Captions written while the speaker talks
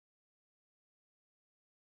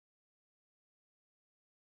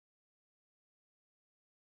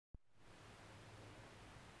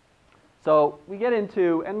So we get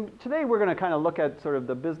into, and today we're going to kind of look at sort of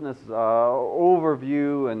the business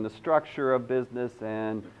overview and the structure of business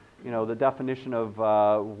and, the definition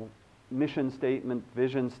of mission statement,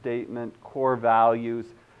 vision statement, core values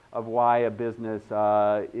of why a business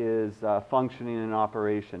is functioning in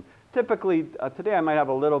operation. Typically, today I might have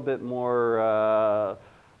a little bit more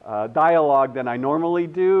dialogue than I normally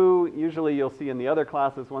do. Usually you'll see in the other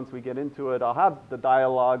classes, once we get into it, I'll have the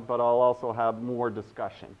dialogue, but I'll also have more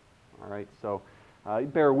discussion. All right, so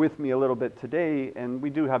bear with me a little bit today, and we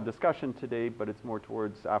do have discussion today, but it's more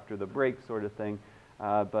towards after the break sort of thing.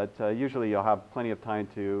 But usually you'll have plenty of time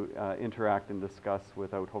to interact and discuss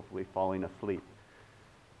without hopefully falling asleep.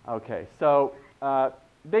 Okay, so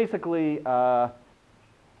basically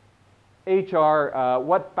HR,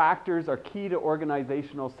 what factors are key to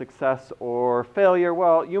organizational success or failure?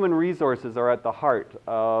 Well, human resources are at the heart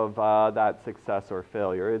of that success or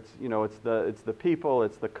failure. It's the people,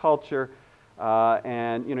 it's the culture,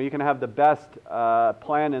 and you can have the best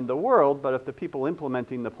plan in the world, but if the people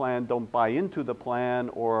implementing the plan don't buy into the plan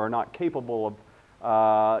or are not capable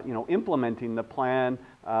of implementing the plan,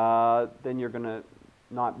 then you're going to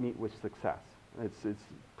not meet with success. It's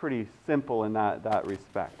pretty simple in that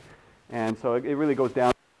respect. And so it really goes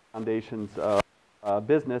down to the foundations of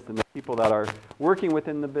business and the people that are working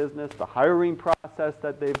within the business, the hiring process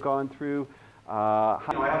that they've gone through. I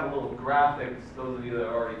have a little graphics, those of you that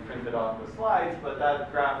have already printed off the slides, but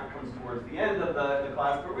that graphic comes towards the end of the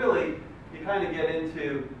class. But really, you kind of get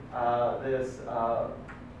into this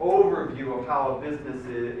overview of how a business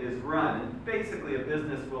is run. And basically, a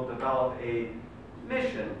business will develop a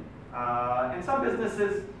mission. And some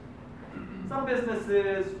businesses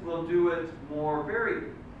will do it more very,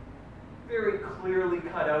 very clearly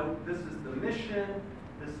cut out. This is the mission,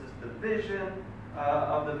 this is the vision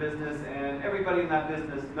of the business, and everybody in that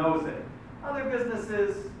business knows it. Other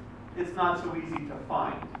businesses, it's not so easy to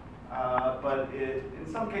find. But in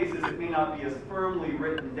some cases, it may not be as firmly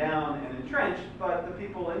written down and entrenched, but the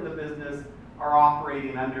people in the business are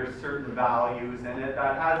operating under certain values, and that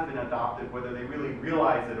has been adopted whether they really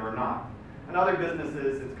realize it or not. In other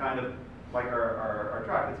businesses, it's kind of like our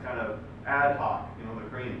truck, it's kind of ad hoc, the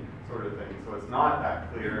green sort of thing. So it's not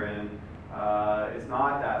that clear, and it's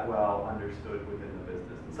not that well understood within the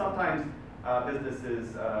business. And sometimes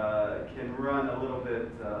businesses can run a little bit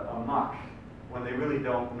amok when they really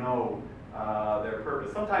don't know their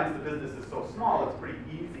purpose. Sometimes the business is so small, it's pretty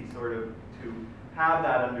easy sort of to have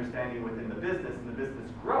that understanding within the business, and the business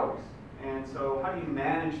grows. And so how do you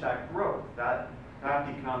manage that growth? That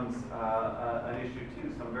becomes an issue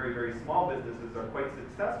too. Some very, very small businesses are quite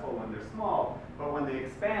successful when they're small, but when they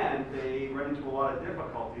expand, they run into a lot of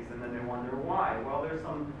difficulties, and then they wonder why. Well, there's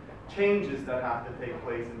some changes that have to take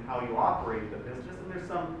place in how you operate the business, and there's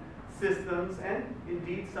some systems and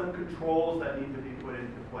indeed some controls that need to be put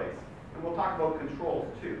into place. And we'll talk about controls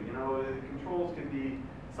too. Controls can be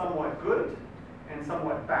somewhat good and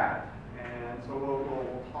somewhat bad. And so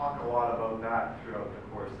we'll talk a lot about that throughout the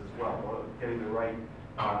course as well, getting the right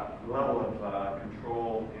level of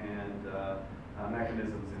control and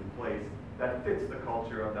mechanisms in place that fits the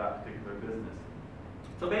culture of that particular business.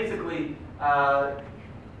 So basically,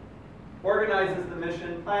 organizes the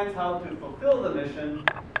mission, plans how to fulfill the mission,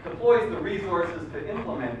 deploys the resources to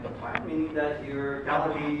implement the plan, meaning that you're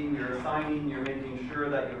delegating, you're assigning, you're making sure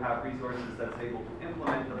that you have resources that's able to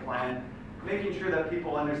implement the plan, making sure that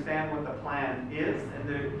people understand what the plan is, and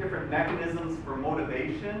there are different mechanisms for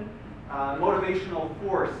motivation. Motivational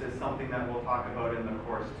force is something that we'll talk about in the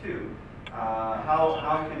course too.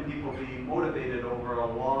 How can people be motivated over a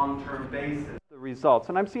long-term basis? The results,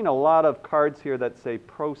 and I'm seeing a lot of cards here that say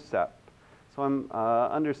PROCEP. So I'm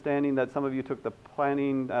understanding that some of you took the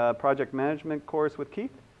planning project management course with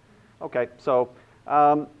Keith. Okay, so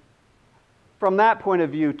from that point of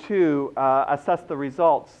view, too, assess the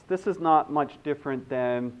results. This is not much different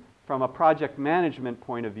than, from a project management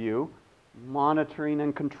point of view, monitoring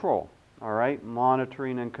and control. All right,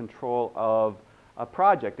 monitoring and control of a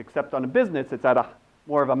project, except on a business, it's at a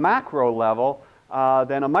more of a macro level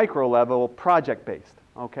than a micro level, project-based.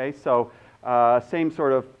 Okay, so same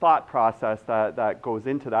sort of thought process that goes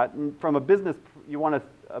into that. And from a business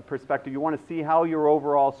perspective, you want to see how your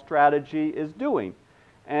overall strategy is doing.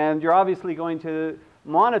 And you're obviously going to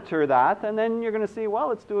monitor that, and then you're going to see,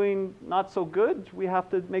 well, it's doing not so good, we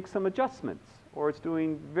have to make some adjustments. Or it's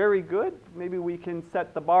doing very good, maybe we can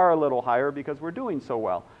set the bar a little higher because we're doing so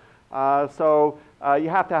well. So you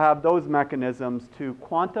have to have those mechanisms to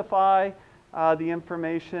quantify the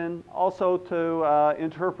information, also to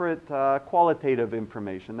interpret qualitative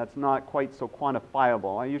information that's not quite so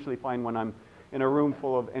quantifiable. I usually find when I'm in a room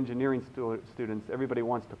full of engineering students, everybody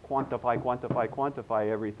wants to quantify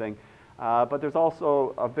everything. But there's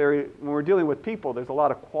also when we're dealing with people, there's a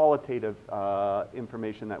lot of qualitative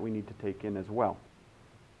information that we need to take in as well.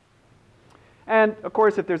 And of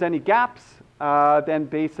course, if there's any gaps, then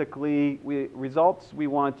basically results, we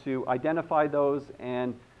want to identify those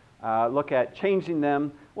and look at changing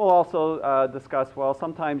them. We'll also discuss, well,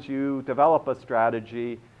 sometimes you develop a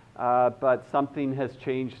strategy, but something has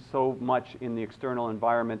changed so much in the external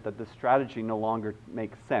environment that the strategy no longer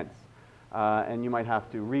makes sense. And you might have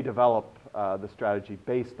to redevelop the strategy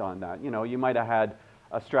based on that. You know, you might have had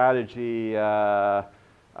a strategy to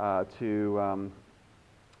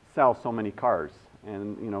sell so many cars,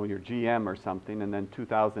 and you know, you're GM or something, and then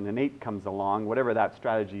 2008 comes along, whatever that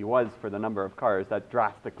strategy was for the number of cars, that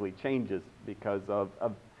drastically changes because of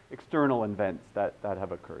external events that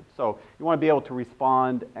have occurred. So you want to be able to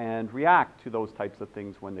respond and react to those types of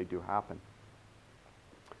things when they do happen.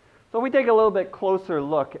 So we take a little bit closer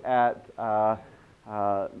look at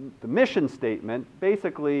the mission statement.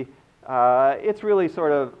 Basically, it's really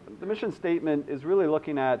sort of, the mission statement is really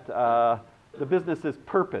looking at the business's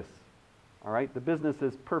purpose, all right? The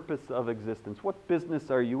business's purpose of existence. What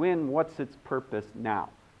business are you in? What's its purpose now?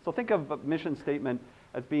 So think of a mission statement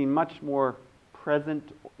as being much more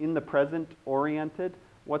in the present oriented.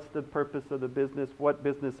 What's the purpose of the business? What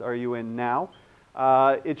business are you in now?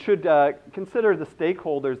 It should consider the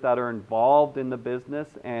stakeholders that are involved in the business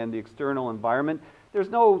and the external environment. There's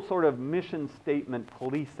no sort of mission statement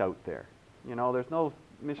police out there. You know, there's no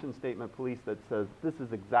mission statement police that says this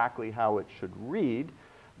is exactly how it should read,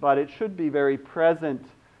 but it should be very present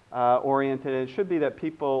oriented. It should be that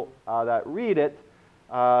people that read it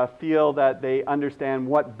feel that they understand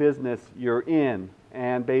what business you're in,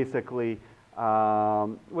 and basically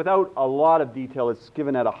without a lot of detail, it's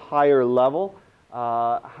given at a higher level.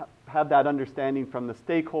 Have that understanding from the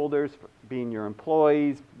stakeholders, being your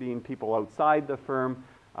employees, being people outside the firm,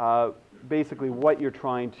 basically what you're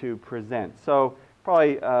trying to present. So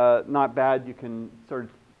probably not bad. You can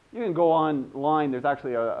go online. There's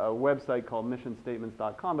actually a website called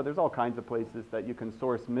missionstatements.com, but there's all kinds of places that you can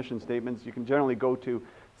source mission statements. You can generally go to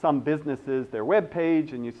some businesses, their web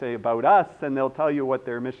page, and you say about us, and they'll tell you what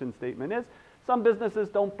their mission statement is. Some businesses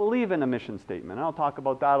don't believe in a mission statement. I'll talk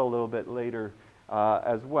about that a little bit later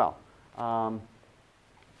as well,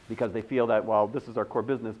 because they feel that, well, this is our core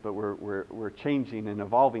business, but we're changing and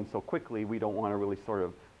evolving so quickly, we don't want to really sort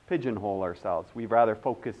of pigeonhole ourselves. We'd rather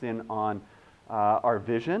focus in on our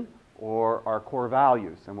vision or our core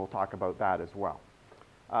values, and we'll talk about that as well.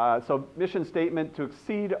 So mission statement: to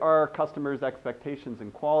exceed our customers' expectations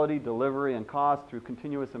in quality, delivery, and cost through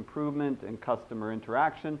continuous improvement and customer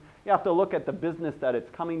interaction. You have to look at the business that it's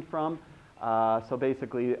coming from. So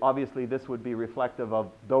basically, obviously, this would be reflective of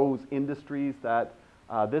those industries that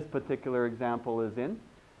this particular example is in.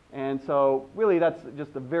 And so really that's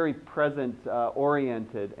just a very present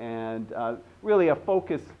oriented and really a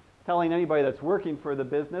focus telling anybody that's working for the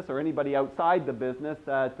business or anybody outside the business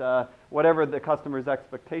that whatever the customer's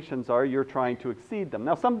expectations are, you're trying to exceed them.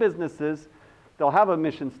 Now some businesses, they'll have a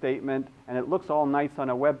mission statement and it looks all nice on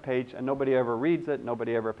a web page and nobody ever reads it,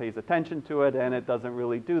 nobody ever pays attention to it, and it doesn't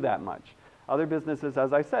really do that much. Other businesses,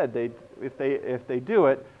 as I said, if they do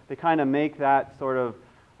it, they kind of make that sort of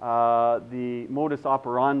the modus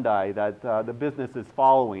operandi that the business is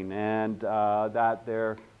following and that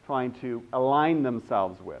they're trying to align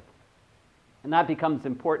themselves with. And that becomes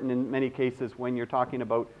important in many cases when you're talking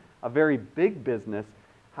about a very big business.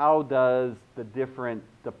 How does the different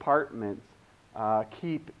departments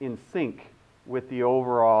keep in sync with the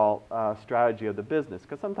overall strategy of the business?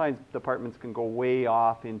 Because sometimes departments can go way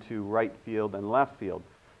off into right field and left field.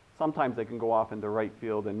 Sometimes they can go off into right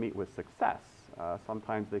field and meet with success.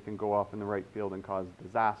 Sometimes they can go off in the right field and cause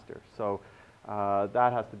disaster. So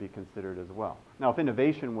that has to be considered as well. Now, if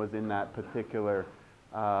innovation was in that particular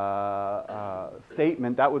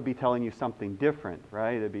statement, that would be telling you something different,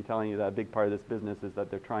 right? It'd be telling you that a big part of this business is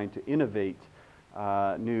that they're trying to innovate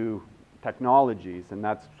new technologies, and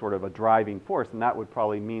that's sort of a driving force, and that would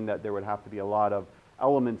probably mean that there would have to be a lot of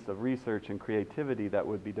elements of research and creativity that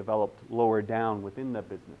would be developed lower down within the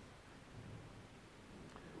business.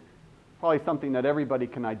 Probably something that everybody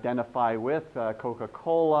can identify with,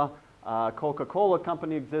 Coca-Cola. Coca-Cola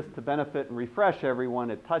Company exists to benefit and refresh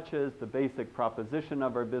everyone it touches. The basic proposition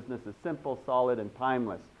of our business is simple, solid, and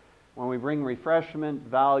timeless. When we bring refreshment,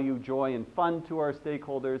 value, joy, and fun to our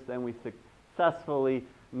stakeholders, then we successfully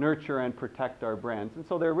nurture and protect our brands. And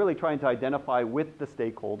so they're really trying to identify with the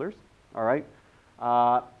stakeholders, all right?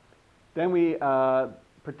 Then we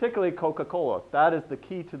particularly Coca-Cola. That is the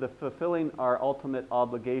key to fulfilling our ultimate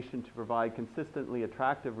obligation to provide consistently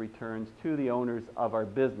attractive returns to the owners of our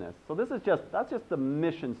business. So that's just the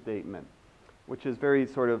mission statement, which is very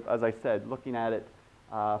sort of, as I said, looking at it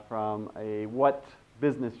from a what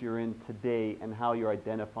business you're in today and how you're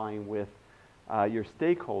identifying with your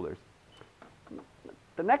stakeholders.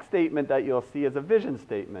 The next statement that you'll see is a vision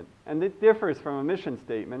statement, and it differs from a mission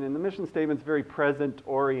statement. And the mission statement is very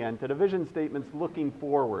present-oriented. A vision statement's looking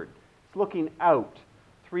forward. It's looking out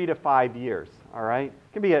 3 to 5 years, all right?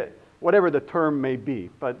 It can be whatever the term may be,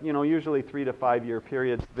 but usually 3 to 5 year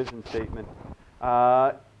periods, vision statement.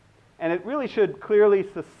 And it really should clearly,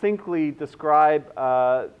 succinctly describe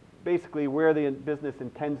basically where the business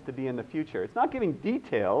intends to be in the future. It's not giving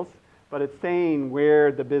details, but it's saying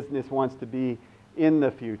where the business wants to be in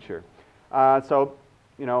the future. Some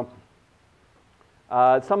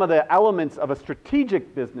of the elements of a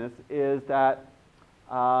strategic business is that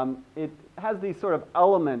it has these sort of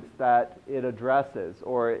elements that it addresses,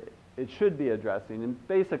 or it should be addressing. And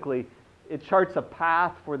basically, it charts a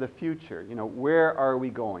path for the future. Where are we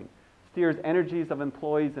going? Steers energies of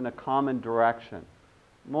employees in a common direction.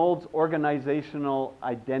 Molds organizational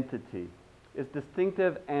identity. Is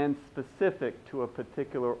distinctive and specific to a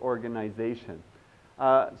particular organization.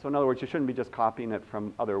 So in other words, you shouldn't be just copying it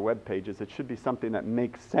from other web pages. It should be something that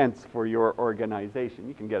makes sense for your organization.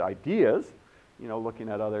 You can get ideas, looking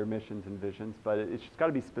at other missions and visions, but it's got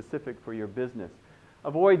to be specific for your business.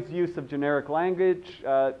 Avoids use of generic language,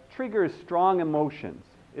 triggers strong emotions,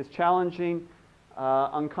 is challenging,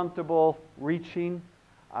 uncomfortable, reaching,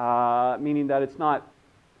 meaning that it's not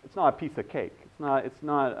a piece of cake. It's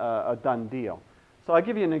not a done deal. So I'll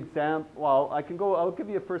give you an example. Well, I'll give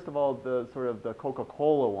you first of all the sort of the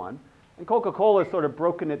Coca-Cola one. And Coca-Cola has sort of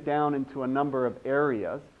broken it down into a number of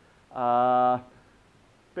areas.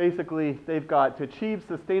 Basically, they've got to achieve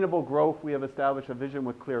sustainable growth. We have established a vision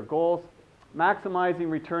with clear goals.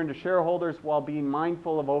 Maximizing return to shareholders while being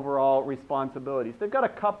mindful of overall responsibilities. They've got a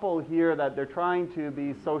couple here that they're trying to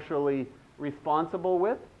be socially responsible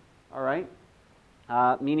with, all right?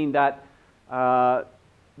 Meaning that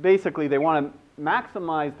basically they want to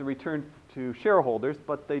maximize the return to shareholders,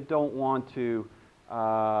 but they don't want to,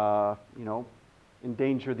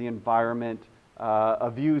 endanger the environment,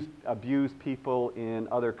 abuse people in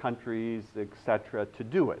other countries, etc., to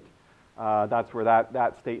do it. That's where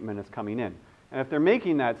that statement is coming in. And if they're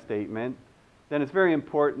making that statement, then it's very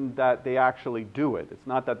important that they actually do it. It's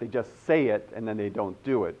not that they just say it and then they don't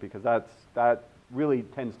do it, because that really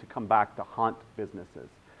tends to come back to haunt businesses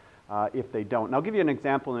if they don't. And I'll give you an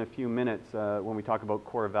example in a few minutes when we talk about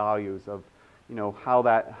core values of how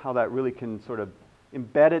that really can sort of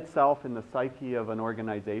embed itself in the psyche of an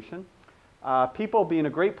organization. People being a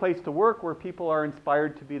great place to work where people are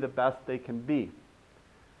inspired to be the best they can be.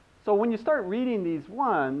 So when you start reading these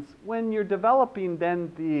ones, when you're developing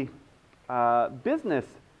then the business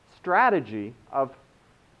strategy of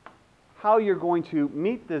how you're going to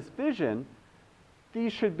meet this vision,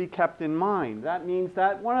 these should be kept in mind. That means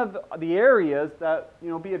that one of the areas that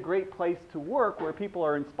be a great place to work where people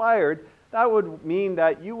are inspired, that would mean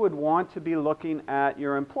that you would want to be looking at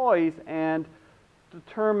your employees and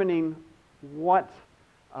determining what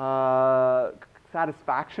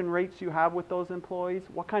satisfaction rates you have with those employees,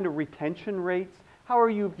 what kind of retention rates, how are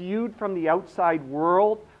you viewed from the outside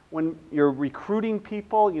world when you're recruiting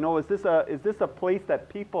people. Is this a place that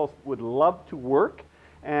people would love to work,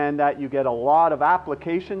 and that you get a lot of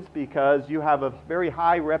applications because you have a very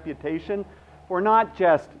high reputation for not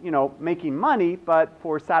just making money, but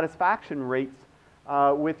for satisfaction rates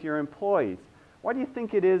with your employees. Why do you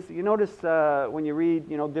think it is? You notice when you read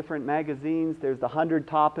different magazines, there's the 100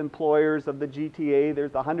 top employers of the GTA,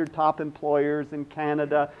 there's the 100 top employers in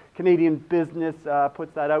Canada, Canadian Business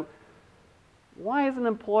puts that out. Why as an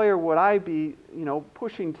employer would I be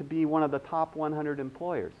pushing to be one of the top 100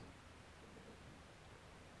 employers?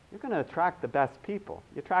 You're going to attract the best people.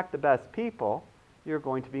 You attract the best people, you're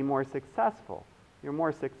going to be more successful. You're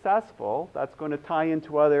more successful, that's going to tie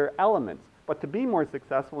into other elements. But to be more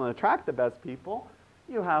successful and attract the best people,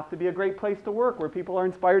 you have to be a great place to work where people are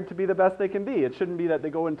inspired to be the best they can be. It shouldn't be that they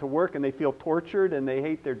go into work and they feel tortured and they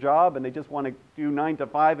hate their job and they just want to do 9 to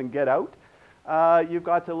 5 and get out. You've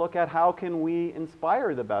got to look at how can we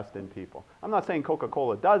inspire the best in people. I'm not saying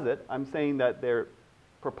Coca-Cola does it. I'm saying that they're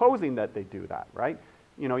proposing that they do that, right?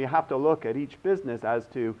 You have to look at each business as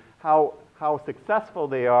to how successful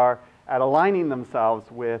they are at aligning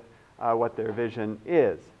themselves with what their vision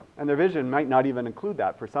is. And their vision might not even include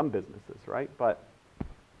that for some businesses, right? But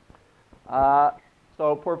so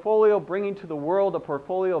So portfolio, bringing to the world a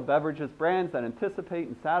portfolio of beverages brands that anticipate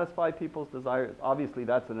and satisfy people's desires. Obviously,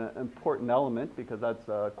 that's an important element because that's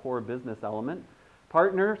a core business element.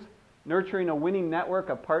 Partners, nurturing a winning network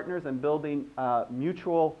of partners and building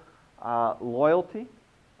mutual loyalty.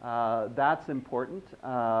 That's important.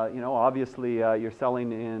 Obviously, you're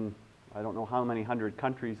selling in, I don't know how many hundred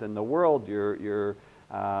countries in the world. You're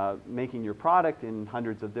making your product in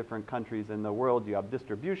hundreds of different countries in the world. You have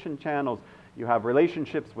distribution channels. You have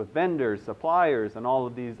relationships with vendors, suppliers, and all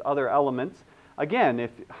of these other elements. Again,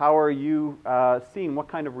 how are you seeing? What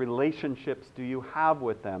kind of relationships do you have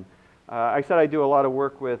with them? I said I do a lot of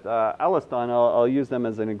work with Elliston. I'll use them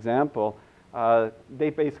as an example. They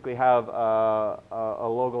basically have a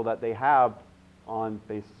logo that they have on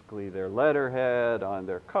basically their letterhead, on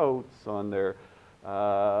their coats, on their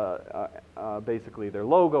basically their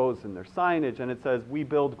logos and their signage, and it says, "We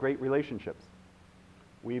build great relationships."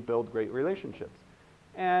 We build great relationships.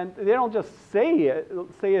 And they don't just say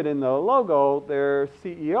it in the logo. Their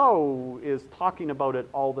CEO is talking about it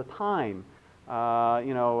all the time.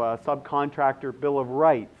 Subcontractor bill of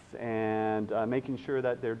rights and making sure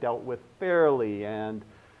that they're dealt with fairly. And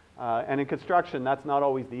in construction, that's not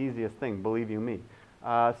always the easiest thing, believe you me.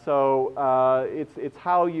 It's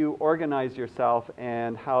how you organize yourself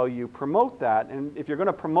and how you promote that. And if you're going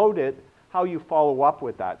to promote it, how you follow up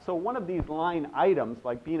with that. So one of these line items,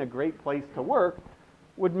 like being a great place to work,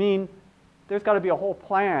 would mean there's got to be a whole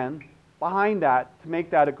plan behind that to make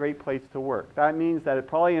that a great place to work. That means that it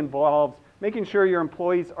probably involves making sure your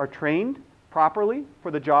employees are trained properly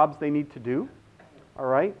for the jobs they need to do. All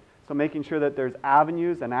right? So making sure that there's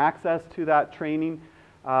avenues and access to that training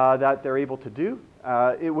that they're able to do.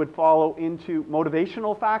 It would follow into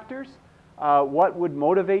motivational factors. What would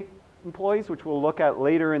motivate employees, which we'll look at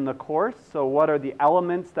later in the course. So what are the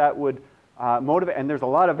elements that would motivate? And there's a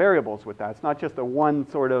lot of variables with that. It's not just a one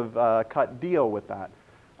sort of cut deal with that.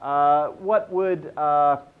 What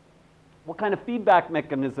kind of feedback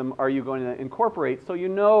mechanism are you going to incorporate so you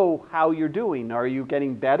know how you're doing? Are you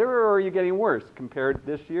getting better or are you getting worse compared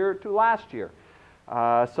this year to last year?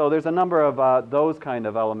 So there's a number of those kind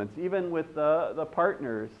of elements. Even with the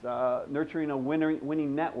partners, nurturing a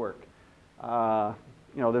winning network.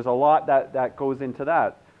 There's a lot that goes into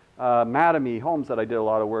that. Mattamy Homes that I did a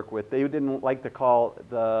lot of work with, they didn't like to call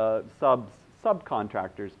the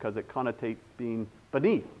subcontractors because it connotates being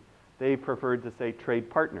beneath. They preferred to say trade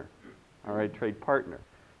partner. All right, trade partner.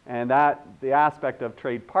 And the aspect of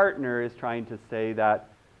trade partner is trying to say that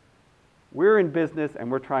we're in business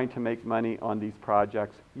and we're trying to make money on these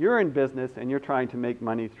projects. You're in business and you're trying to make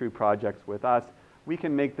money through projects with us. We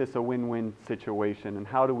can make this a win-win situation, and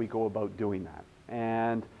how do we go about doing that?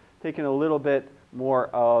 And taking a little bit more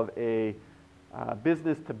of a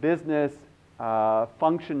business-to-business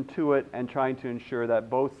function to it and trying to ensure that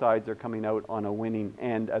both sides are coming out on a winning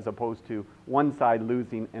end as opposed to one side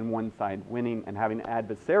losing and one side winning and having an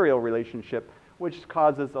adversarial relationship, which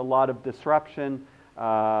causes a lot of disruption,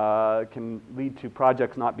 can lead to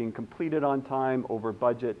projects not being completed on time, over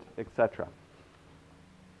budget, etc.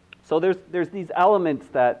 So there's these elements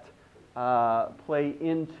that play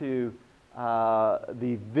into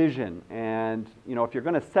the vision, and if you're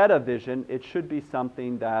going to set a vision, it should be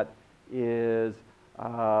something that is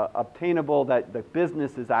obtainable, that the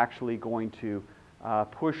business is actually going to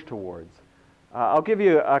push towards. I'll give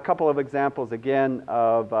you a couple of examples again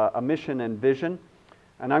of a mission and vision,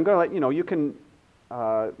 and I'm going to let you can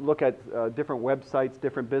look at different websites,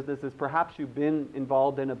 different businesses. Perhaps you've been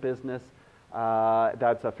involved in a business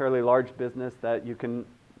that's a fairly large business that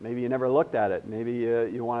maybe you never looked at it. Maybe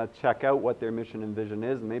you want to check out what their mission and vision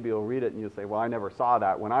is, and maybe you'll read it and you'll say, well, I never saw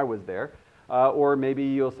that when I was there. Or maybe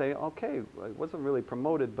you'll say, okay, it wasn't really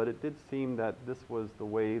promoted, but it did seem that this was the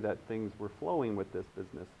way that things were flowing with this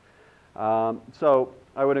business. So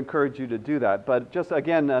I would encourage you to do that. But just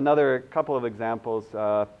again, another couple of examples.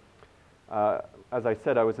 As I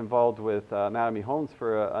said, I was involved with Mattamy Homes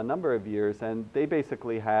for a number of years, and they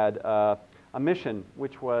basically had a mission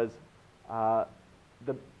which was the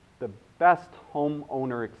best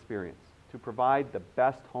homeowner experience, to provide the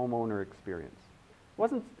best homeowner experience.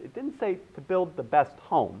 It didn't say to build the best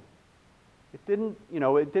home. It didn't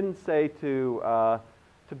say to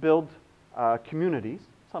build communities.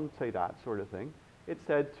 Some say that sort of thing. It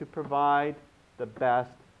said to provide the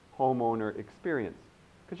best homeowner experience.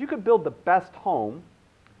 Because you could build the best home,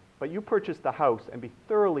 but you purchase the house and be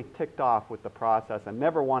thoroughly ticked off with the process and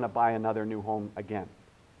never want to buy another new home again.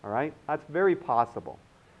 All right? That's very possible.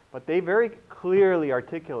 But they very clearly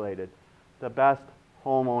articulated the best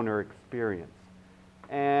homeowner experience.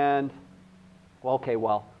 And, well, okay,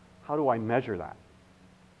 well, how do I measure that?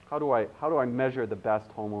 How do I measure the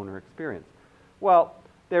best homeowner experience? Well,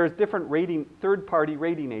 there's different third-party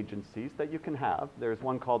rating agencies that you can have. There's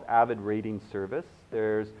one called Avid Rating Service.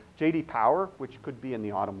 There's J.D. Power, which could be in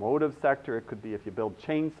the automotive sector. It could be if you build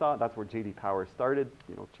chainsaw. That's where J.D. Power started,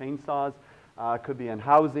 you know, chainsaws. It could be in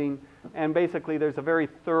housing. And basically, there's a very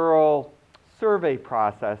thorough survey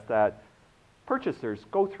process that purchasers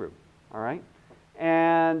go through, all right?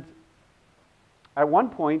 And at one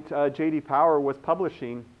point, J.D. Power was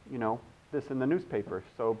publishing, you know, this in the newspaper.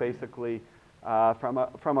 So basically, from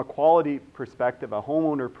a quality perspective, a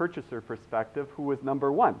homeowner purchaser perspective, who was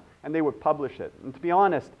number one, and they would publish it. And to be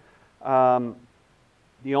honest,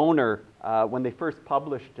 the owner, when they first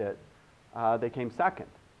published it, they came second.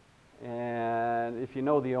 And if you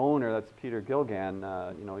know the owner, that's Peter Gilgan.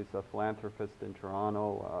 You know, he's a philanthropist in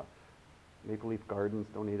Toronto. Maple Leaf Gardens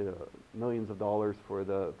donated millions of dollars for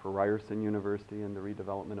Ryerson University and the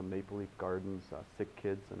redevelopment of Maple Leaf Gardens, sick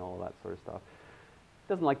kids and all of that sort of stuff.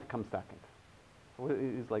 Doesn't like to come second. So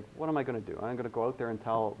he's like, what am I going to do? I'm going to go out there and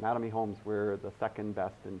tell Mattamy Homes we're the second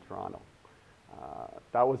best in Toronto.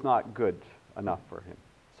 That was not good enough for him.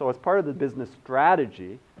 So as part of the business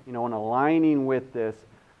strategy, you know, in aligning with this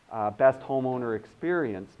best homeowner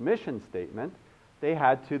experience mission statement, they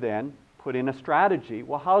had to then put in a strategy.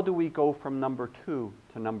 Well, how do we go from number 2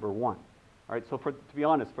 to number 1? All right, so to be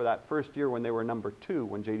honest, for that first year when they were number 2,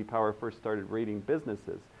 when J.D. Power first started rating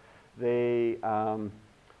businesses, they,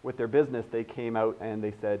 with their business, they came out and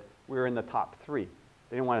they said, we're in the top 3.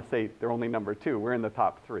 They didn't want to say they're only number 2, we're in the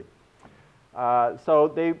top 3.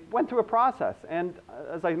 So they went through a process, and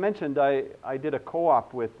as I mentioned, I did a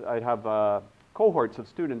co-op with, I'd have cohorts of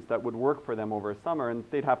students that would work for them over a summer, and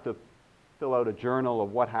they'd have to fill out a journal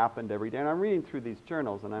of what happened every day. And I'm reading through these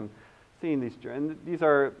journals, and I'm seeing these, and these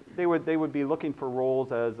are, they would be looking for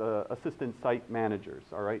roles as assistant site managers,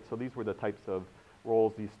 all right? So these were the types of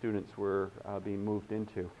roles these students were being moved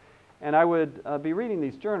into. And I would be reading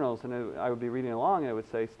these journals, and I would be reading along, and it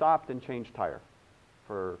would say, stopped and changed tire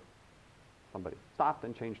for somebody. Stopped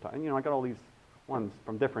and changed tire. And, you know, I got all these ones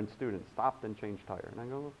from different students, stopped and changed tire. And I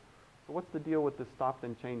go, so what's the deal with this stopped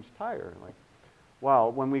and changed tire? Like,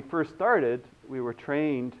 well, when we first started, we were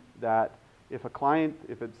trained that if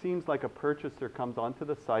it seems like a purchaser comes onto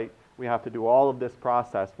the site, we have to do all of this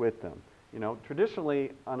process with them. You know,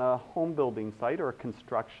 traditionally on a home building site or a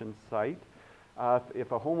construction site,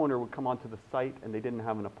 if a homeowner would come onto the site and they didn't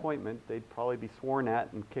have an appointment, they'd probably be sworn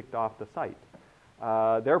at and kicked off the site.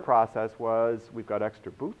 Their process was, we've got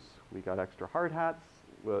extra boots, we've got extra hard hats,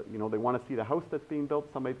 you know, they want to see the house that's being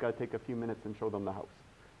built, somebody's got to take a few minutes and show them the house.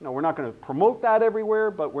 You know, we're not going to promote that everywhere,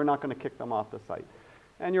 but we're not going to kick them off the site.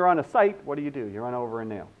 And you're on a site, what do? You run over a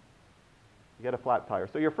nail. You get a flat tire.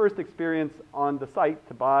 So your first experience on the site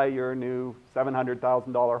to buy your new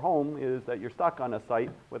 $700,000 home is that you're stuck on a site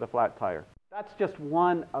with a flat tire. That's just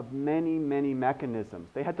one of many, many mechanisms.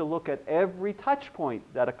 They had to look at every touch point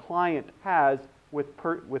that a client has with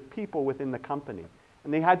people within the company.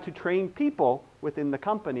 And they had to train people within the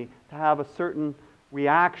company to have a certain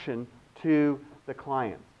reaction to the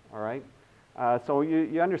clients, all right? So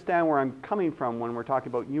you understand where I'm coming from when we're talking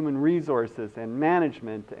about human resources and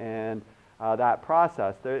management and that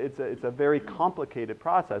process. It's a very complicated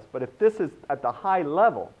process, but if this is at the high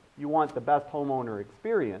level, you want the best homeowner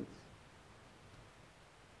experience,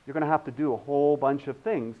 you're going to have to do a whole bunch of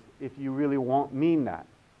things if you really mean that.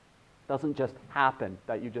 It doesn't just happen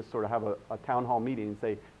that you just sort of have a town hall meeting and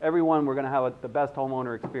say, everyone, we're going to have the best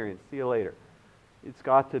homeowner experience. See you later. It's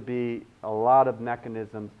got to be a lot of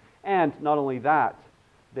mechanisms. And not only that,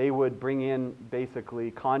 they would bring in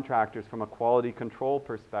basically contractors from a quality control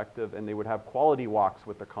perspective, and they would have quality walks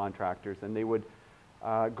with the contractors, and they would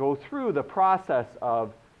go through the process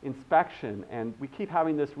of inspection. And we keep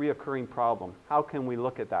having this reoccurring problem. How can we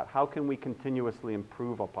look at that? How can we continuously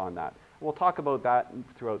improve upon that? We'll talk about that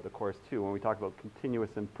throughout the course too when we talk about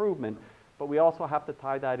continuous improvement, but we also have to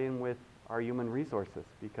tie that in with our human resources,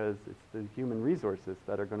 because it's the human resources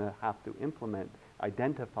that are going to have to implement,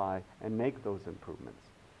 identify, and make those improvements.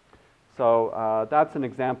 So that's an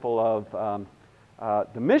example of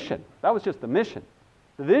the mission. That was just the mission.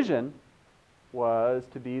 The vision was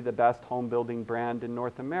to be the best home building brand in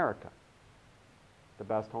North America. The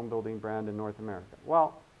best home building brand in North America.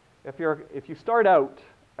 Well, if you start out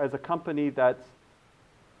as a company that's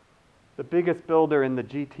the biggest builder in the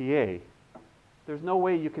GTA, there's no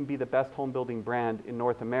way you can be the best home building brand in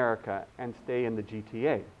North America and stay in the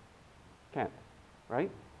GTA. Can't, right?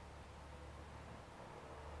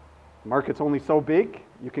 The market's only so big.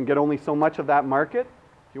 You can get only so much of that market.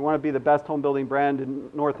 If you want to be the best home building brand in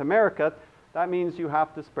North America, that means you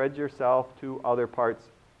have to spread yourself to other parts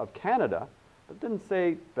of Canada. It didn't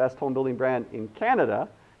say best home building brand in Canada.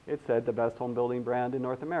 It said the best home building brand in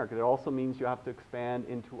North America. It also means you have to expand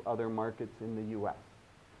into other markets in the US.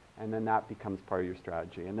 And then that becomes part of your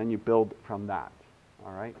strategy. And then you build from that,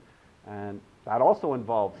 all right? And that also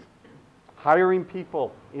involves hiring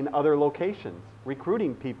people in other locations,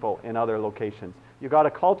 recruiting people in other locations. You got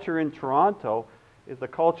a culture in Toronto. Is the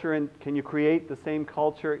culture in, can you create the same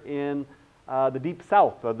culture in the deep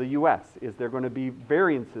south of the US? Is there going to be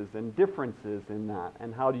variances and differences in that?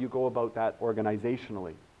 And how do you go about that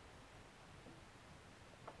organizationally?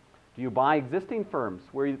 Do you buy existing firms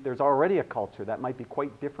where there's already a culture that might be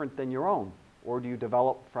quite different than your own? Or do you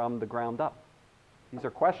develop from the ground up? These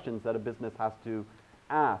are questions that a business has to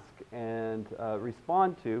ask and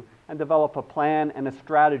respond to, and develop a plan and a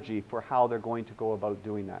strategy for how they're going to go about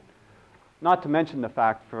doing that. Not to mention the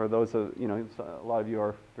fact, for those of, you know, a lot of you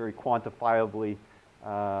are very quantifiably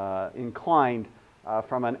inclined,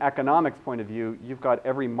 from an economics point of view, you've got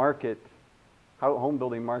every market, home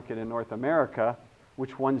building market in North America.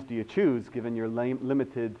 Which ones do you choose given your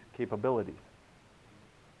limited capabilities?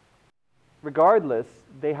 Regardless,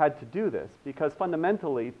 they had to do this because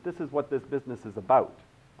fundamentally, this is what this business is about,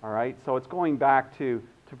 all right? So it's going back to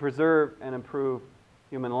preserve and improve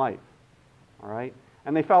human life, all right?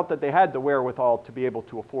 And they felt that they had the wherewithal to be able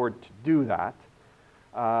to afford to do that.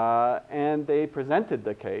 And they presented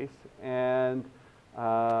the case, and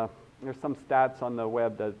there's some stats on the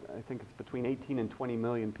web that I think it's between 18 and 20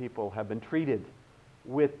 million people have been treated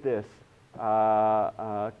with this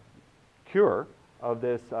cure of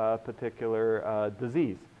this particular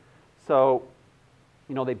disease. So,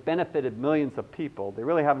 you know, they benefited millions of people. They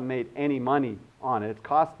really haven't made any money on it. It's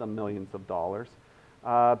cost them millions of dollars.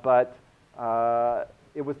 But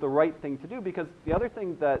it was the right thing to do, because the other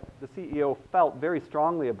thing that the CEO felt very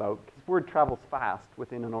strongly about, because word travels fast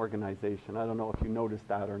within an organization. I don't know if you noticed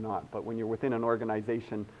that or not, but when you're within an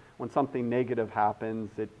organization, when something negative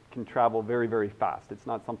happens, it can travel very, very fast. It's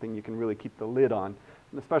not something you can really keep the lid on,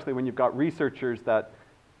 and especially when you've got researchers that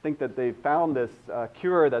think that they've found this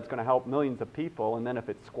cure that's going to help millions of people, and then if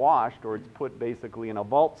it's squashed or it's put basically in a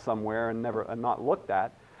vault somewhere and not looked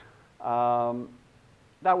at,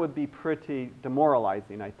 that would be pretty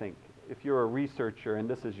demoralizing, I think. If you're a researcher and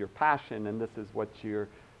this is your passion and this is what you're,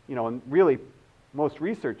 you know, and really most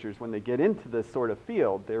researchers, when they get into this sort of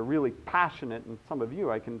field, they're really passionate, and some of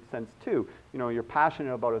you I can sense too, you know, you're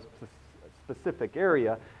passionate about a specific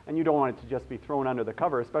area and you don't want it to just be thrown under the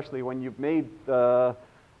cover, especially when you've made the,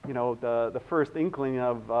 you know, the first inkling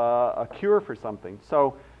of a cure for something.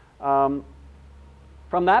 So from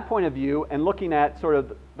that point of view, and looking at sort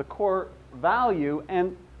of the core value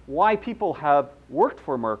and why people have worked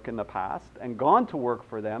for Merck in the past and gone to work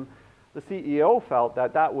for them, the CEO felt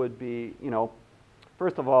that that would be, you know,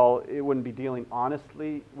 first of all, it wouldn't be dealing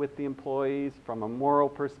honestly with the employees from a moral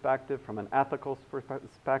perspective, from an ethical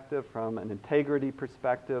perspective, from an integrity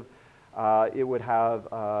perspective. It would have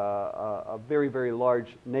a very, very large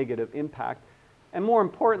negative impact. And more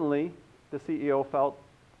importantly, the CEO felt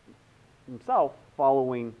himself,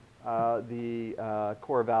 following the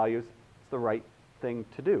core values, the right thing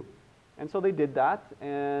to do. And so they did that,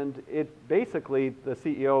 and it basically, the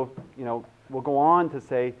CEO, you know, will go on to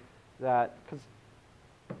say that, because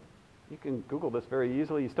you can Google this very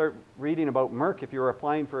easily, you start reading about Merck. If you're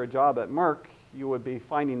applying for a job at Merck, you would be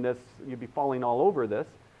finding this, you'd be falling all over this.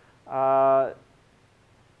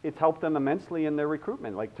 It's helped them immensely in their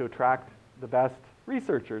recruitment, like to attract the best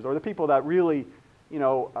researchers or the people that really, you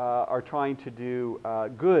know, are trying to do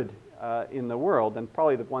good in the world, and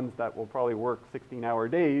probably the ones that will probably work 16-hour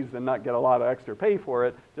days and not get a lot of extra pay for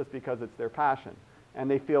it just because it's their passion. And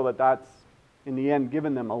they feel that that's, in the end,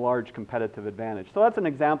 given them a large competitive advantage. So that's an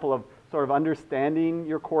example of sort of understanding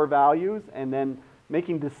your core values and then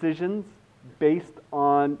making decisions based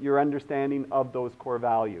on your understanding of those core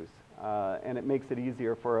values. And it makes it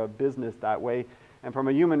easier for a business that way. And from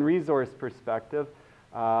a human resource perspective,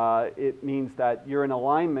 it means that you're in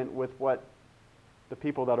alignment with what the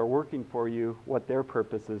people that are working for you, what their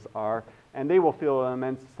purposes are, and they will feel an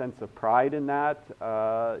immense sense of pride in that,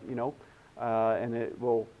 you know, and it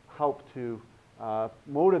will help to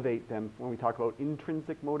motivate them when we talk about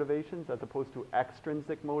intrinsic motivations as opposed to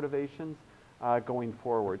extrinsic motivations going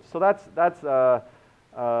forward. So that's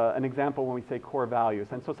an example when we say core values.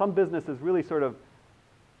 And so some businesses really sort of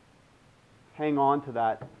hang on to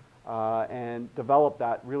that and develop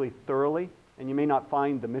that really thoroughly, and you may not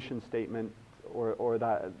find the mission statement or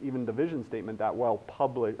that even the vision statement that well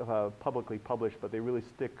publicly published, but they really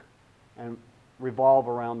stick and revolve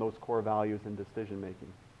around those core values in decision making.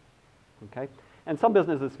 Okay, and some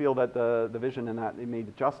businesses feel that the vision and that they may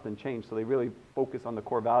adjust and change, so they really focus on the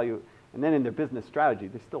core value And then in their business strategy,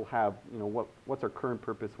 they still have, you know, what's our current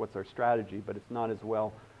purpose, what's our strategy, but it's not as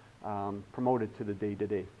well promoted to the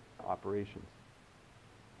day-to-day operations.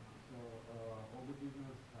 So all the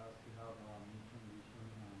business has to have a mission, vision,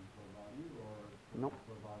 and core value, or Nope.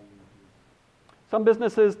 core value is... Some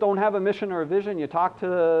businesses don't have a mission or a vision. You talk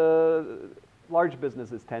to large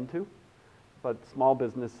businesses tend to, but small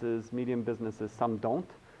businesses, medium businesses, some don't.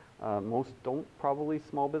 Most don't, probably,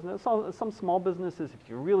 small business. Some small businesses, if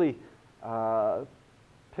you really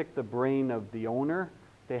pick the brain of the owner,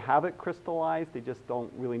 they have it crystallized. They just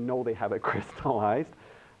don't really know they have it crystallized.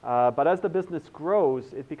 But as the business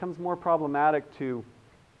grows, it becomes more problematic to,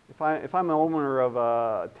 if I'm an owner of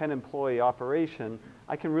a 10-employee operation,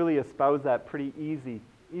 I can really espouse that pretty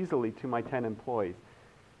easily to my 10 employees.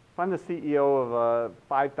 If I'm the CEO of a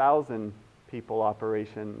 5,000 people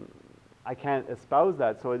operation, I can't espouse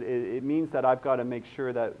that. So it means that I've got to make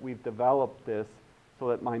sure that we've developed this so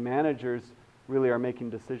that my managers really are making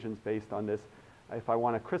decisions based on this. If I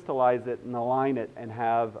want to crystallize it and align it and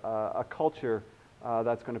have a culture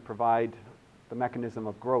that's going to provide the mechanism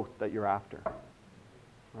of growth that you're after.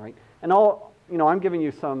 All right? And I'm giving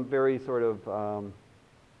you some very sort of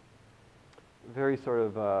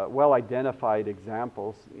well-identified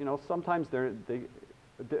examples. You know, sometimes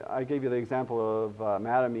I gave you the example of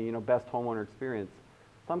Mattamy, you know, best homeowner experience.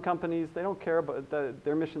 Some companies, they don't care, but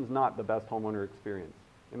their mission's not the best homeowner experience.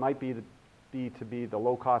 It might be to be the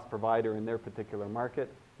low-cost provider in their particular market.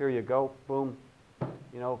 Here you go, boom.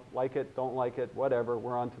 You know, like it, don't like it, whatever,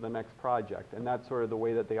 we're on to the next project. And that's sort of the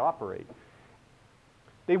way that they operate.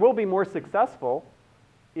 They will be more successful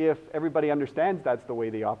if everybody understands that's the way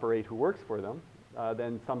they operate who works for them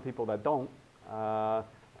than some people that don't.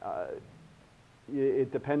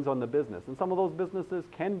 It depends on the business. And some of those businesses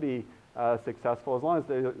can be successful as long as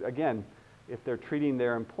they, again, if they're treating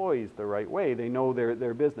their employees the right way, they know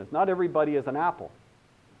their business. Not everybody is an Apple,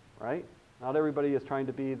 right? Not everybody is trying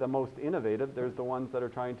to be the most innovative. There's the ones that are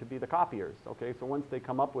trying to be the copiers, okay? So once they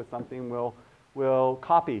come up with something, we'll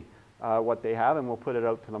copy what they have and we'll put it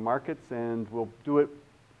out to the markets and we'll do it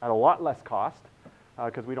at a lot less cost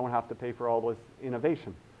because we don't have to pay for all this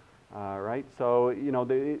innovation, right? So, you know,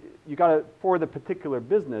 you got to, for the particular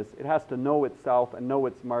business, it has to know itself and know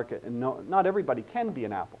its market, and not everybody can be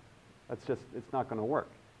an Apple. That's just, it's not going to work.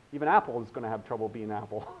 Even Apple is going to have trouble being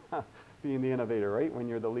Apple, being the innovator, right, when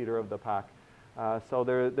you're the leader of the pack. So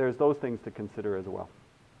there's those things to consider as well.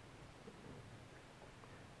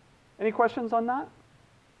 Any questions on that?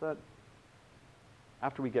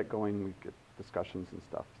 After we get going, we get discussions and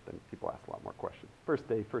stuff, then people ask a lot more questions. First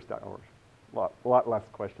day, first hour, a lot less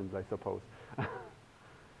questions, I suppose.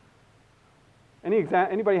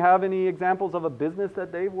 Anybody have any examples of a business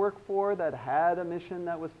that they've worked for that had a mission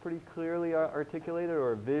that was pretty clearly articulated,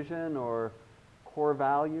 or a vision, or core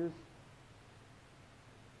values?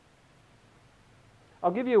 I'll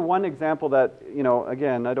give you one example that, you know,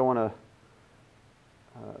 again, I don't want to...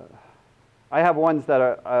 I have ones that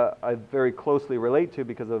I very closely relate to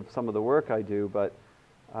because of some of the work I do, but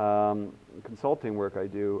consulting work I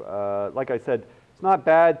do. Like I said, it's not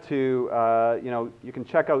bad to, you know, you can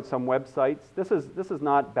check out some websites. This is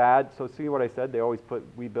not bad. So see what I said? They always put,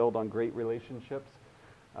 we build on great relationships.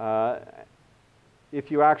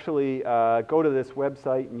 If you actually go to this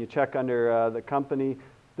website and you check under the company,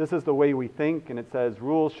 this is the way we think, and it says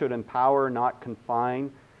rules should empower, not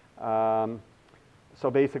confine. So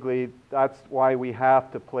basically, that's why we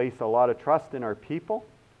have to place a lot of trust in our people.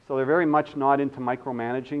 So they're very much not into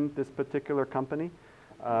micromanaging this particular company.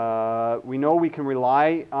 We know we can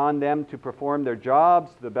rely on them to perform their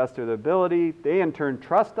jobs to the best of their ability. They in turn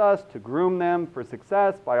trust us to groom them for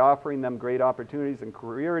success by offering them great opportunities and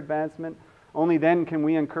career advancement. Only then can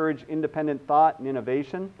we encourage independent thought and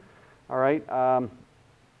innovation. All right.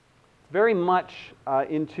 Very much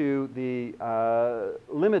into the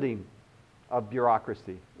limiting of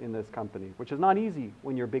bureaucracy in this company, which is not easy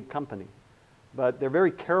when you're a big company. But they're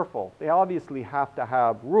very careful. They obviously have to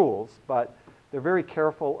have rules, but they're very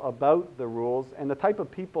careful about the rules. And the type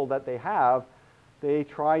of people that they have, they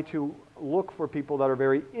try to look for people that are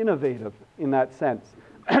very innovative in that sense.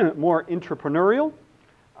 More entrepreneurial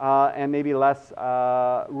and maybe less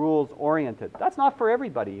rules-oriented. That's not for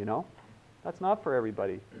everybody, you know. That's not for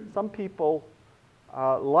everybody. Some people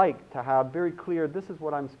like to have very clear, this is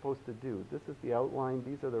what I'm supposed to do. This is the outline,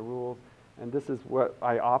 these are the rules, and this is what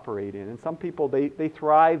I operate in. And some people, they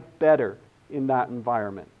thrive better in that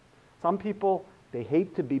environment. Some people, they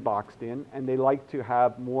hate to be boxed in, and they like to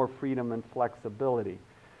have more freedom and flexibility.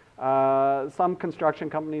 Some construction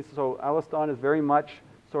companies, so Alliston is very much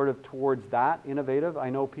sort of towards that, innovative. I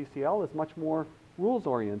know PCL is much more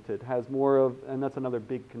rules-oriented, has more of, and that's another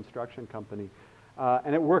big construction company,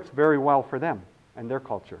 and it works very well for them and their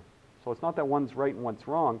culture. So it's not that one's right and one's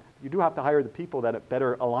wrong. You do have to hire the people that it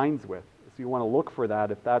better aligns with. So you want to look for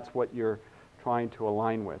that if that's what you're trying to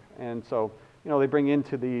align with. And so, they bring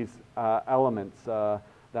into these elements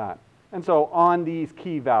that. And so on these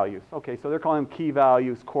key values, okay, so they're calling them key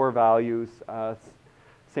values, core values,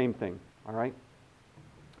 same thing, all right?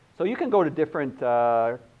 So you can go to different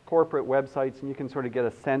corporate websites and you can sort of get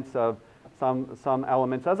a sense of some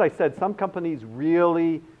elements. As I said, some companies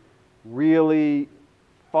really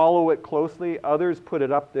follow it closely. Others put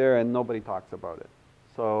it up there and nobody talks about it.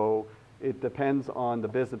 So it depends on the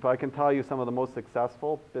business. But I can tell you some of the most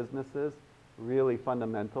successful businesses really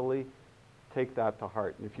fundamentally take that to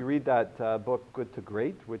heart. And if you read that book, Good to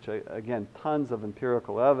Great, which again, tons of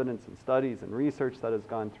empirical evidence and studies and research that has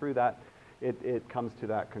gone through that, it comes to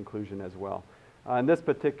that conclusion as well. In this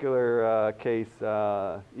particular case,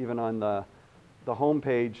 even on the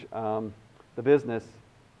homepage, the business,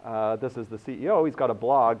 this is the CEO, he's got a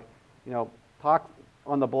blog, talks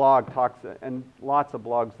on the blog, and lots of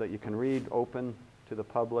blogs that you can read, open to the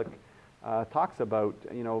public, talks about,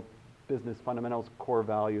 business fundamentals, core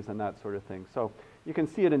values, and that sort of thing. So you can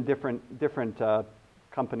see it in different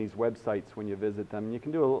companies' websites when you visit them. You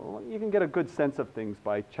can get a good sense of things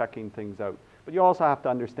by checking things out. But you also have to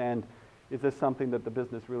understand, is this something that the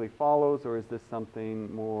business really follows, or is this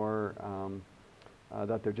something more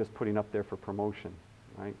that they're just putting up there for promotion,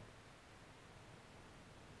 right?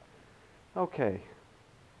 Okay.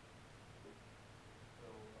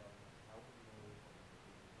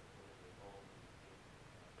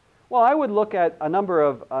 Well, I would look at a number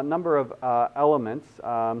of elements.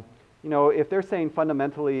 If they're saying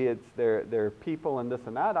fundamentally it's their people and this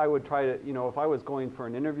and that, I would try to, if I was going for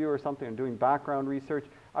an interview or something and doing background research,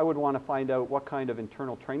 I would want to find out what kind of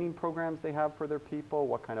internal training programs they have for their people,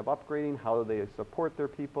 what kind of upgrading, how they support their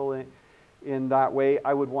people in that way.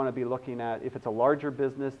 I would want to be looking at, if it's a larger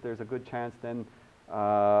business, there's a good chance then,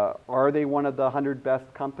 are they one of the 100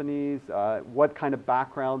 best companies? What kind of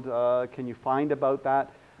background can you find about that?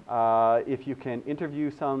 If you can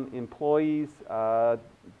interview some employees,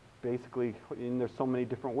 basically, there's so many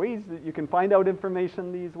different ways that you can find out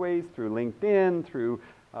information these ways, through LinkedIn, through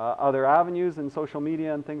other avenues and social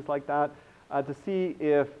media and things like that, to see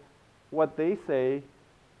if what they say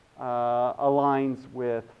aligns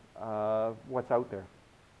with what's out there,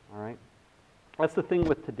 all right? That's the thing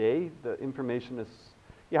with today. The information is,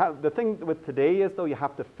 the thing with today is, though, you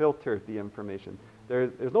have to filter the information.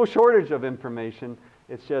 There's no shortage of information.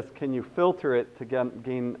 It's just, can you filter it to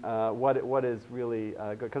gain what is really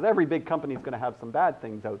good? Because every big company is going to have some bad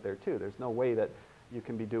things out there too. There's no way that you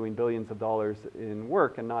can be doing billions of dollars in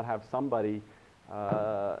work and not have somebody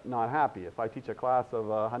not happy. If I teach a class of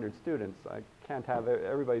 100 students, I can't have,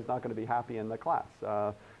 everybody's not going to be happy in the class.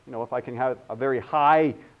 If I can have a very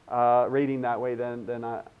high rating that way, then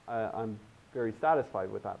I'm very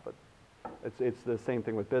satisfied with that. But it's the same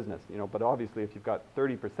thing with business, but obviously if you've got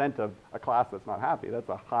 30% of a class that's not happy, that's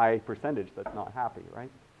a high percentage that's not happy, right?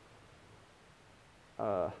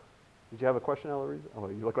 Did you have a question, Eloise? Oh,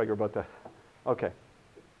 you look like you're about to, okay.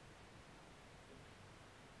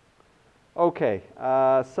 Okay,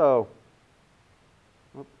 so,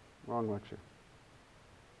 oops, wrong lecture.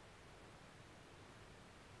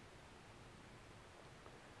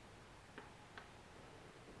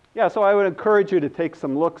 Yeah, so I would encourage you to take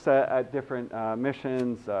some looks at different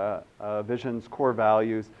missions, visions, core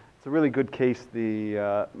values. It's a really good case,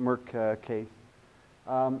 the Merck case.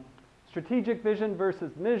 Strategic vision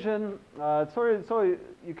versus mission. So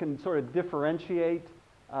you can sort of differentiate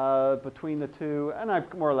between the two, and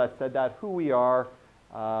I've more or less said that, who we are,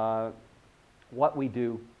 what we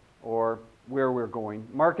do, or where we're going.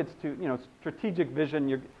 Markets to, strategic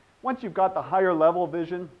vision, once you've got the higher level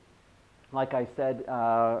vision, like I said,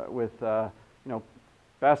 with,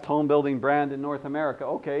 best home building brand in North America.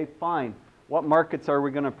 Okay, fine. What markets are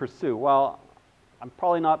we going to pursue? Well, I'm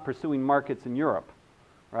probably not pursuing markets in Europe,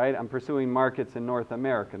 right? I'm pursuing markets in North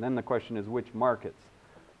America. And then the question is which markets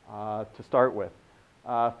to start with.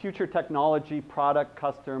 Future technology, product,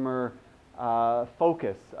 customer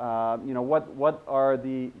focus. What are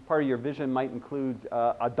the, part of your vision might include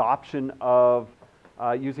adoption of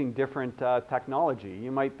using different technology.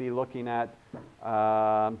 You might be looking at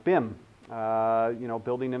BIM,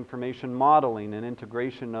 building information modeling and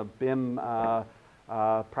integration of BIM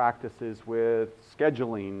practices with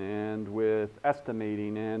scheduling and with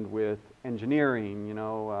estimating and with engineering,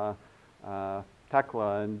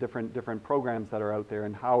 TECLA and different programs that are out there,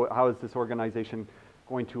 and how is this organization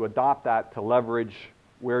going to adopt that to leverage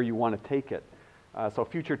where you want to take it. So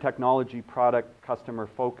future technology, product, customer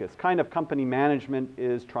focus, kind of company management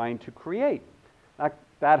is trying to create.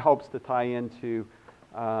 That helps to tie into, you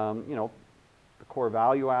know, the core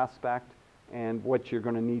value aspect and what you're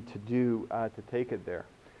going to need to do to take it there.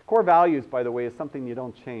 Core values, by the way, is something you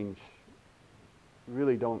don't change. You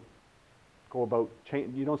really don't go about,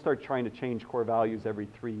 you don't start trying to change core values every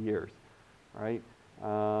 3 years, right?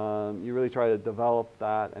 You really try to develop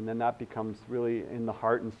that, and then that becomes really in the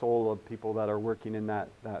heart and soul of people that are working in that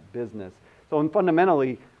business. So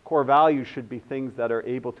fundamentally, core values should be things that are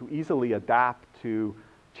able to easily adapt to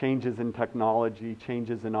changes in technology,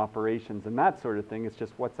 changes in operations, and that sort of thing. It's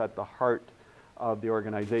just what's at the heart of the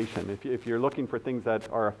organization. If you're looking for things that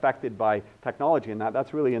are affected by technology and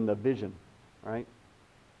that's really in the vision, right?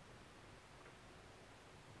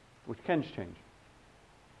 Which can change.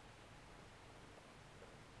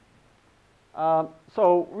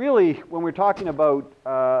 So really, when we're talking about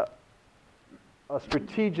a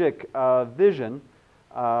strategic vision,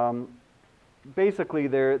 basically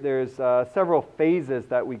there's several phases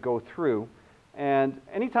that we go through. And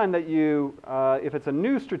anytime that you, if it's a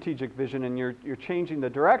new strategic vision and you're changing the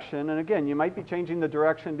direction, and again, you might be changing the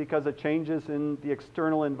direction because of changes in the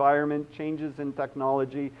external environment, changes in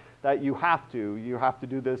technology, that you have to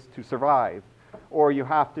do this to survive, or you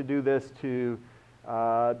have to do this to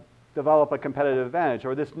develop a competitive advantage,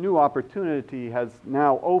 or this new opportunity has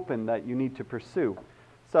now opened that you need to pursue.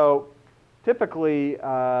 So typically,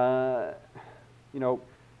 you know,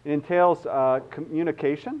 it entails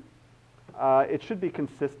communication. It should be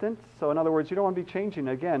consistent. So in other words, you don't want to be changing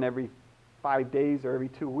again every 5 days or every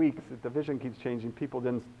 2 weeks. If the vision keeps changing, people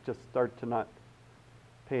then just start to not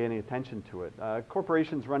pay any attention to it.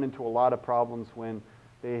 Corporations run into a lot of problems when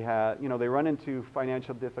they have, you know, they run into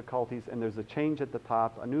financial difficulties and there's a change at the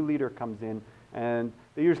top, a new leader comes in, and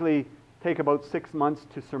they usually take about 6 months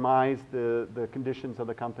to surmise the conditions of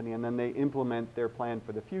the company, and then they implement their plan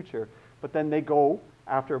for the future. But then they go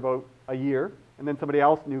after about a year, and then somebody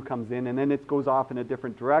else new comes in, and then it goes off in a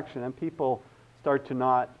different direction, and people start to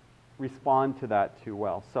not respond to that too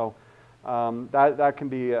well. So that can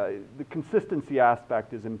be, the consistency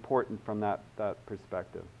aspect is important from that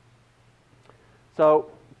perspective.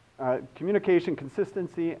 So communication,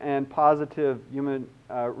 consistency, and positive human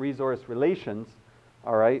resource relations,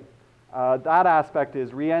 all right, that aspect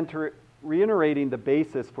is reiterating the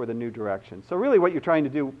basis for the new direction. So really what you're trying to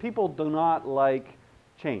do, people do not like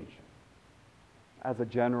change as a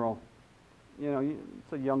general, you know,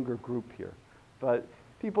 it's a younger group here, but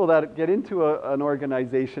people that get into an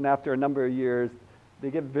organization after a number of years,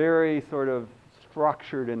 they get very sort of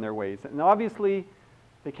structured in their ways. And obviously,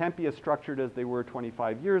 they can't be as structured as they were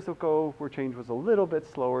 25 years ago, where change was a little bit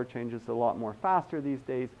slower. Change is a lot more faster these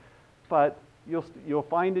days. But you'll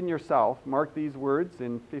find in yourself, mark these words,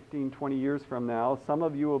 in 15, 20 years from now, some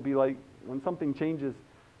of you will be like, when something changes,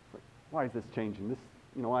 why is this changing? This,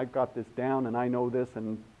 you know, I've got this down and I know this,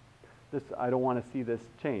 and this, I don't want to see this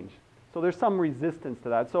change. So there's some resistance to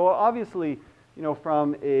that. So obviously, you know,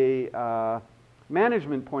 from a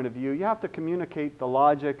management point of view, you have to communicate the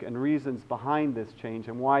logic and reasons behind this change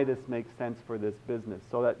and why this makes sense for this business,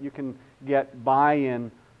 so that you can get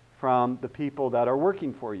buy-in from the people that are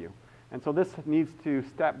working for you. And so this needs to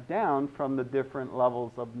step down from the different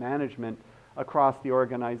levels of management across the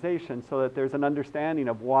organization, so that there's an understanding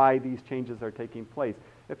of why these changes are taking place.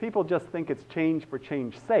 If people just think it's change for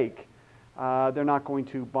change's sake, they're not going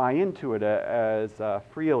to buy into it as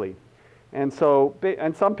freely. And so,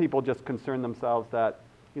 and some people just concern themselves that,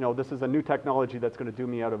 you know, this is a new technology that's going to do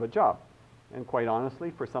me out of a job. And quite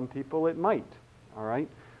honestly, for some people it might, all right?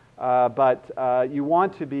 But you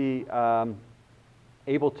want to be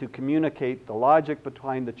able to communicate the logic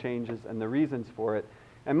behind the changes and the reasons for it.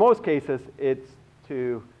 In most cases, it's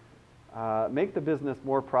to make the business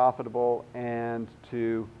more profitable and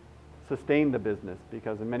to sustain the business,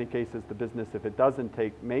 because in many cases the business, if it doesn't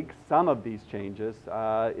make some of these changes,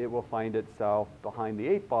 it will find itself behind the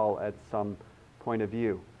 8 ball at some point of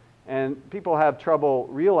view. And people have trouble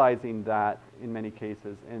realizing that in many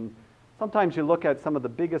cases. And sometimes you look at some of the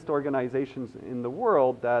biggest organizations in the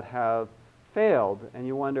world that have failed, and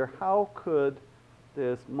you wonder, how could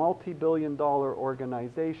this multi-billion-dollar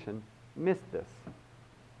organization miss this,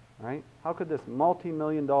 right? How could this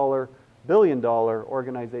multi-million-dollar, billion-dollar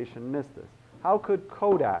organization miss this? How could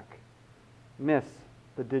Kodak miss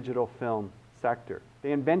the digital film sector?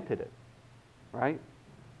 They invented it, right?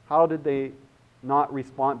 How did they not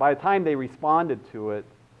respond? By the time they responded to it,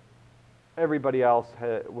 everybody else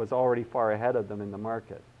was already far ahead of them in the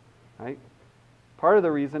market, right? Part of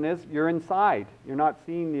the reason is you're inside. You're not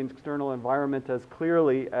seeing the external environment as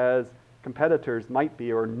clearly as competitors might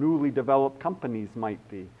be or newly developed companies might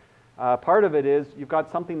be. Part of it is you've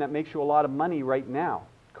got something that makes you a lot of money right now,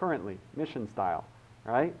 currently, mission style,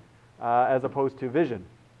 right? As opposed to vision.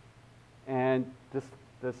 And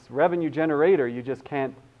this revenue generator, you just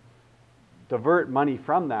can't divert money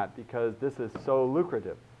from that because this is so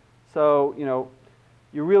lucrative. So, you know,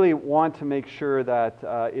 you really want to make sure that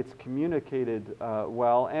it's communicated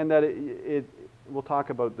well, and that we'll talk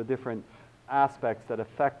about the different aspects that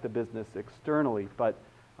affect the business externally, but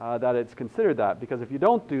that it's considered that, because if you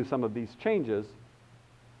don't do some of these changes,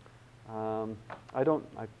 I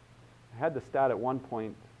had the stat at one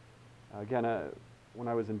point, again, when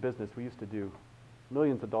I was in business, we used to do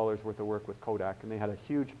millions of dollars worth of work with Kodak, and they had a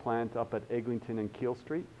huge plant up at Eglinton and Keele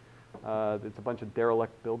Street. It's a bunch of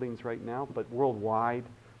derelict buildings right now, but worldwide,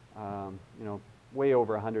 you know, way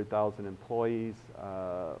over 100,000 employees,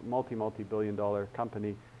 multi-billion-dollar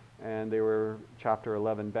company, and they were Chapter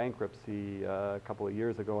 11 bankruptcy a couple of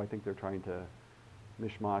years ago. I think they're trying to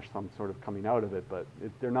mishmash some sort of coming out of it, but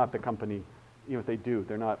they're not the company, you know, if they do,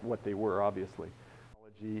 they're not what they were, obviously.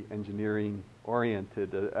 Technology, engineering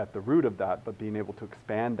oriented at the root of that, but being able to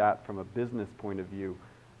expand that from a business point of view,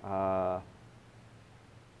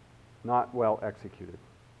 not well executed.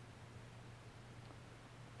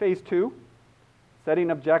 Phase 2,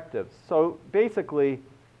 setting objectives. So basically,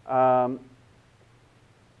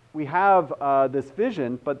 we have this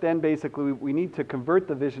vision, but then basically we need to convert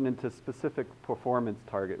the vision into specific performance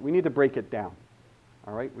target. We need to break it down.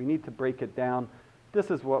 All right, we need to break it down. This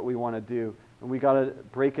is what we want to do, and we got to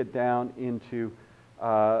break it down into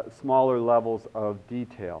smaller levels of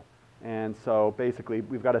detail. And so basically,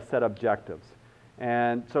 we've got to set objectives.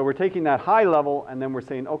 And so we're taking that high level, and then we're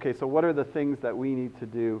saying, okay, so what are the things that we need to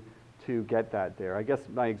do to get that there? I guess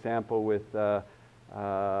my example with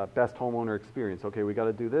best homeowner experience. Okay, we got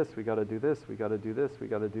to do this, we got to do this, we got to do this, we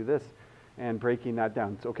got to do this, and breaking that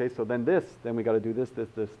down. So, okay, so then this, then we got to do this, this,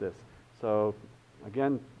 this, this. So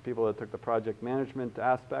again, people that took the project management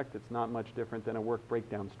aspect, it's not much different than a work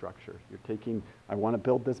breakdown structure. You're taking, I want to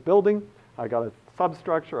build this building, I got a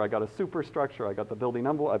substructure, I got a superstructure, I got the building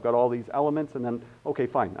envelope, I've got all these elements, and then, okay,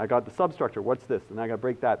 fine, I got the substructure, what's this? And I got to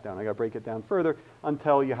break that down, I got to break it down further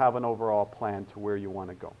until you have an overall plan to where you want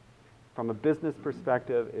to go. From a business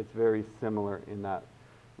perspective, it's very similar in that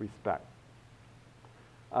respect.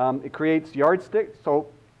 It creates yardsticks, so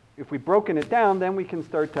if we've broken it down, then we can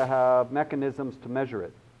start to have mechanisms to measure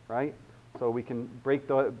it, right? So we can break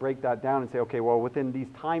that down and say, okay, well, within these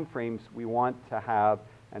time frames we want to have,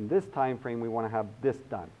 and this time frame we want to have this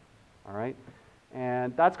done, all right?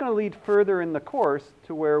 And that's going to lead further in the course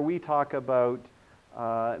to where we talk about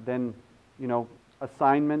then, you know,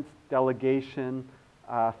 assignments, delegation,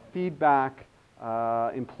 feedback,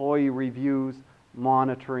 employee reviews,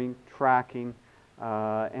 monitoring, tracking,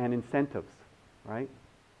 and incentives, right?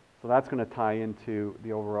 So that's going to tie into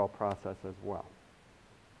the overall process as well.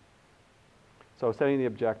 So setting the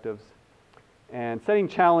objectives and setting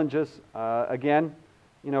challenges. Again,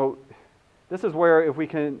 you know, this is where if we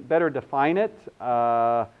can better define it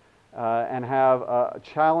and have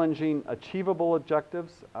challenging, achievable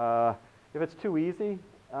objectives. If it's too easy,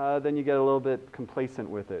 then you get a little bit complacent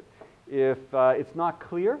with it. If it's not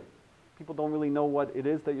clear, people don't really know what it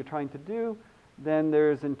is that you're trying to do, then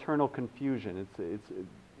there's internal confusion.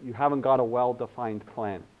 You haven't got a well-defined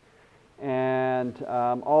plan. And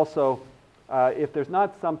also, if there's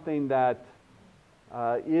not something that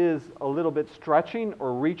is a little bit stretching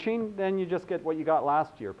or reaching, then you just get what you got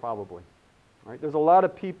last year, probably. Right? There's a lot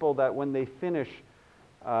of people that when they finish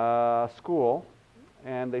school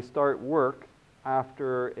and they start work,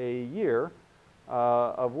 after a year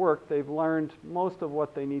of work, they've learned most of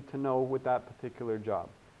what they need to know with that particular job.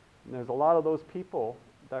 And there's a lot of those people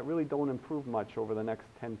that really don't improve much over the next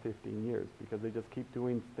 10, 15 years because they just keep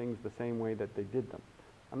doing things the same way that they did them.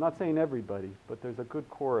 I'm not saying everybody, but there's a good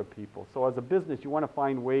core of people. So as a business, you want to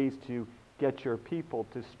find ways to get your people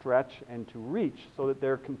to stretch and to reach so that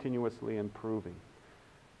they're continuously improving.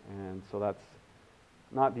 And so that's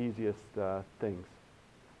not the easiest things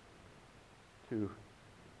to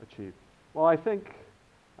achieve. Well, I think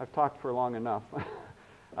I've talked for long enough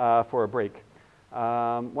for a break.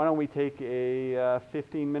 Why don't we take a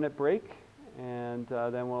 15-minute break, and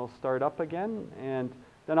then we'll start up again, and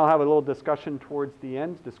then I'll have a little discussion towards the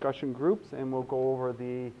end, discussion groups, and we'll go over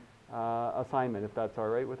the assignment, if that's all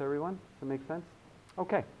right with everyone. Does that make sense?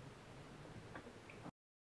 Okay.